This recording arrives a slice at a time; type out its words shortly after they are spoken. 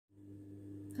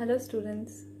Hello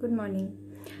students, good morning.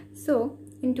 So,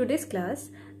 in today's class,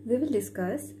 we will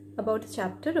discuss about a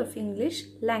chapter of English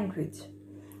language.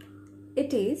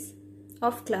 It is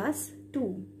of class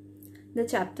 2. The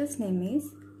chapter's name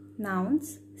is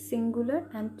Nouns,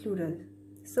 Singular and Plural.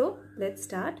 So, let's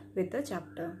start with the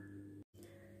chapter.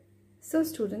 So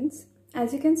students,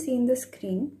 as you can see in the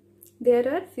screen, there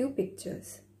are few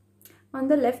pictures. On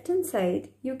the left hand side,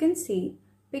 you can see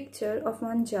picture of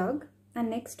one jug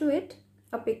and next to it,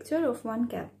 a picture of one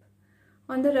cap.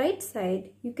 On the right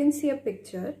side, you can see a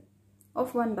picture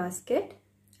of one basket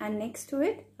and next to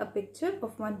it, a picture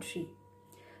of one tree.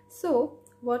 So,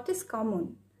 what is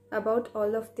common about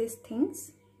all of these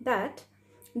things? That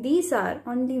these are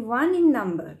only one in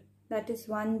number. That is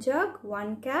one jug,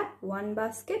 one cap, one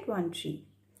basket, one tree.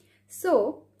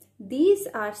 So, these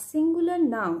are singular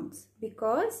nouns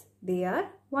because they are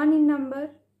one in number.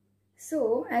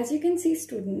 So, as you can see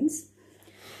students,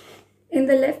 in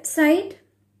the left side,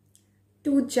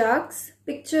 two jugs,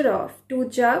 picture of two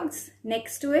jugs,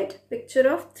 next to it, picture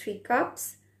of three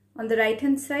cups. On the right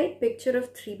hand side, picture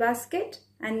of three baskets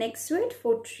and next to it,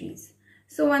 four trees.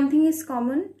 So, one thing is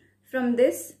common from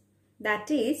this,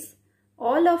 that is,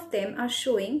 all of them are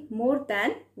showing more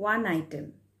than one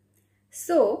item.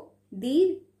 So,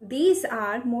 these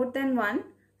are more than one,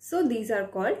 so these are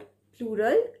called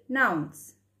plural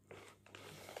nouns.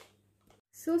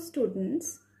 So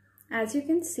students, as you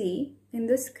can see in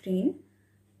the screen,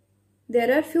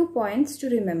 there are few points to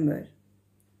remember.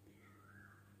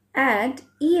 Add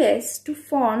es to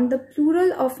form the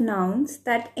plural of nouns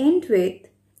that end with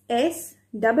s,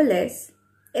 ss,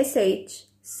 sh,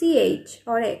 ch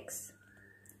or x.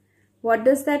 What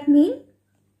does that mean?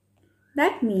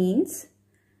 That means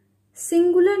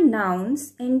singular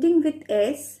nouns ending with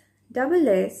s,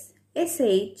 ss,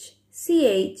 sh,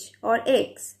 ch or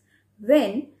x,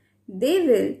 when they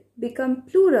will become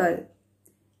plural,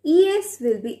 es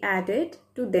will be added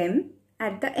to them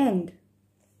at the end.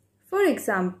 For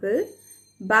example,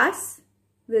 bus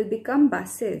will become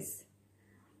buses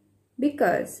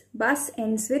because bus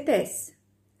ends with s.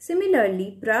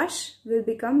 Similarly, brush will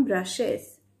become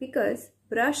brushes because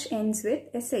brush ends with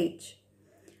sh.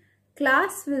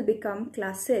 Class will become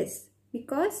classes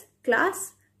because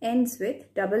class ends with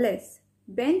ss.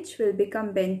 Bench will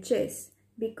become benches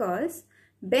because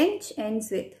bench ends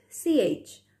with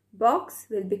ch. Box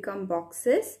will become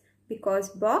boxes because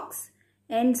box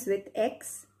ends with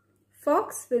x.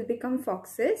 Fox will become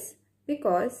foxes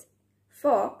because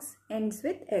fox ends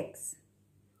with x.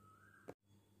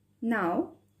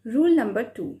 Now, rule number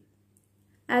 2.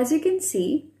 As you can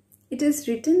see, it is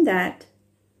written that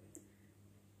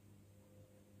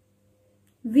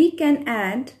we can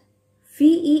add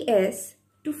ves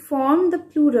to form the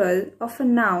plural of a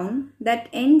noun that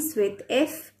ends with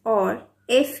f or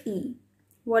fe.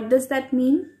 What does that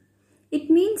mean? It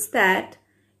means that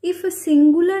if a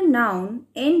singular noun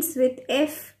ends with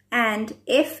f and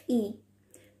fe,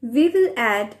 we will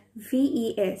add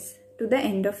ves to the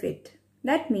end of it.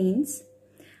 That means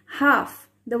half,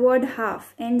 the word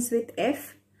half ends with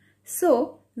f,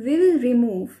 so we will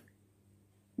remove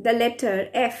the letter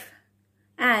f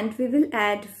and we will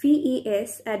add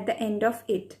ves at the end of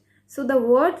it. So the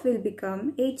word will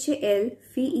become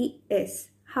halves,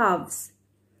 halves.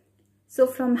 So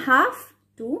from half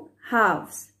to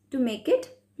halves to make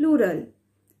it plural.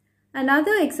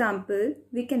 Another example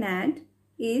we can add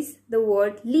is the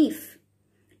word leaf.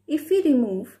 If we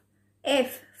remove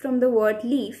f from the word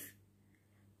leaf,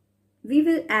 we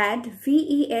will add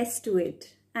ves to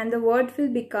it and the word will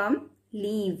become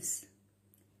leaves.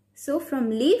 So from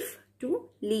leaf to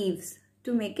leaves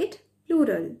to make it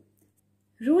plural.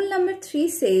 Rule number 3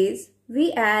 says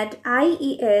we add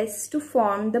ies to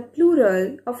form the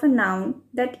plural of a noun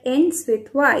that ends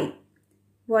with y.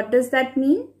 What does that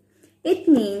mean? It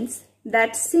means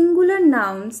that singular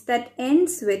nouns that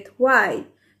ends with y,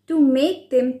 to make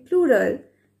them plural,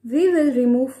 we will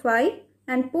remove y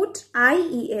and put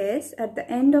ies at the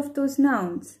end of those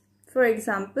nouns. For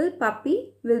example,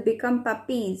 puppy will become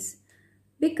puppies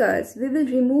because we will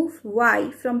remove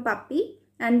y from puppy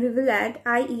and we will add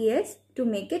ies to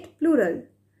make it plural.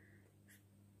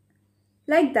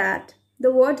 Like that,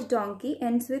 the word donkey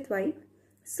ends with y.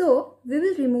 So, we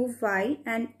will remove y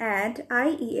and add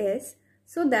ies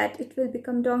so that it will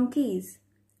become donkeys.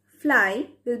 Fly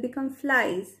will become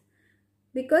flies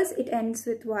because it ends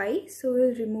with y. So, we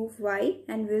will remove y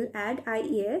and we will add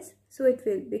ies so it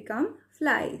will become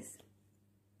flies.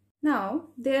 Now,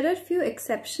 there are few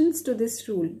exceptions to this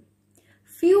rule.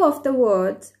 Few of the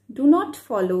words do not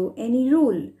follow any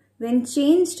rule when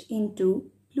changed into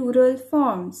plural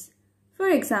forms. For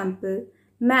example,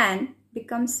 man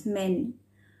becomes men,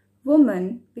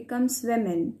 Woman becomes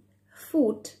women.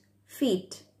 Foot,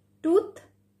 feet. Tooth,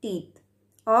 teeth.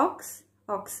 Ox,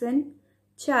 oxen.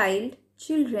 Child,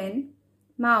 children.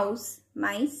 Mouse,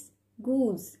 mice.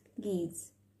 Goose,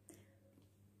 geese.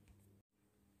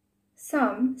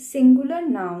 Some singular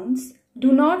nouns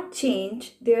do not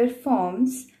change their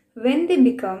forms when they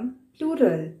become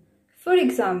plural. For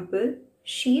example,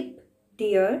 sheep,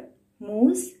 deer,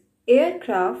 moose,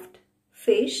 aircraft,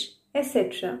 fish,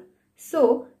 etc.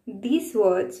 So, these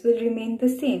words will remain the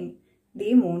same.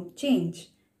 They won't change,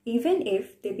 even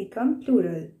if they become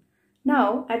plural.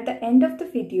 Now, at the end of the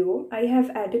video, I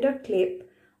have added a clip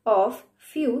of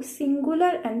few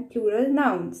singular and plural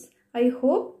nouns. I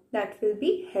hope that will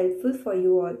be helpful for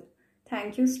you all.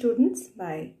 Thank you, students.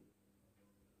 Bye.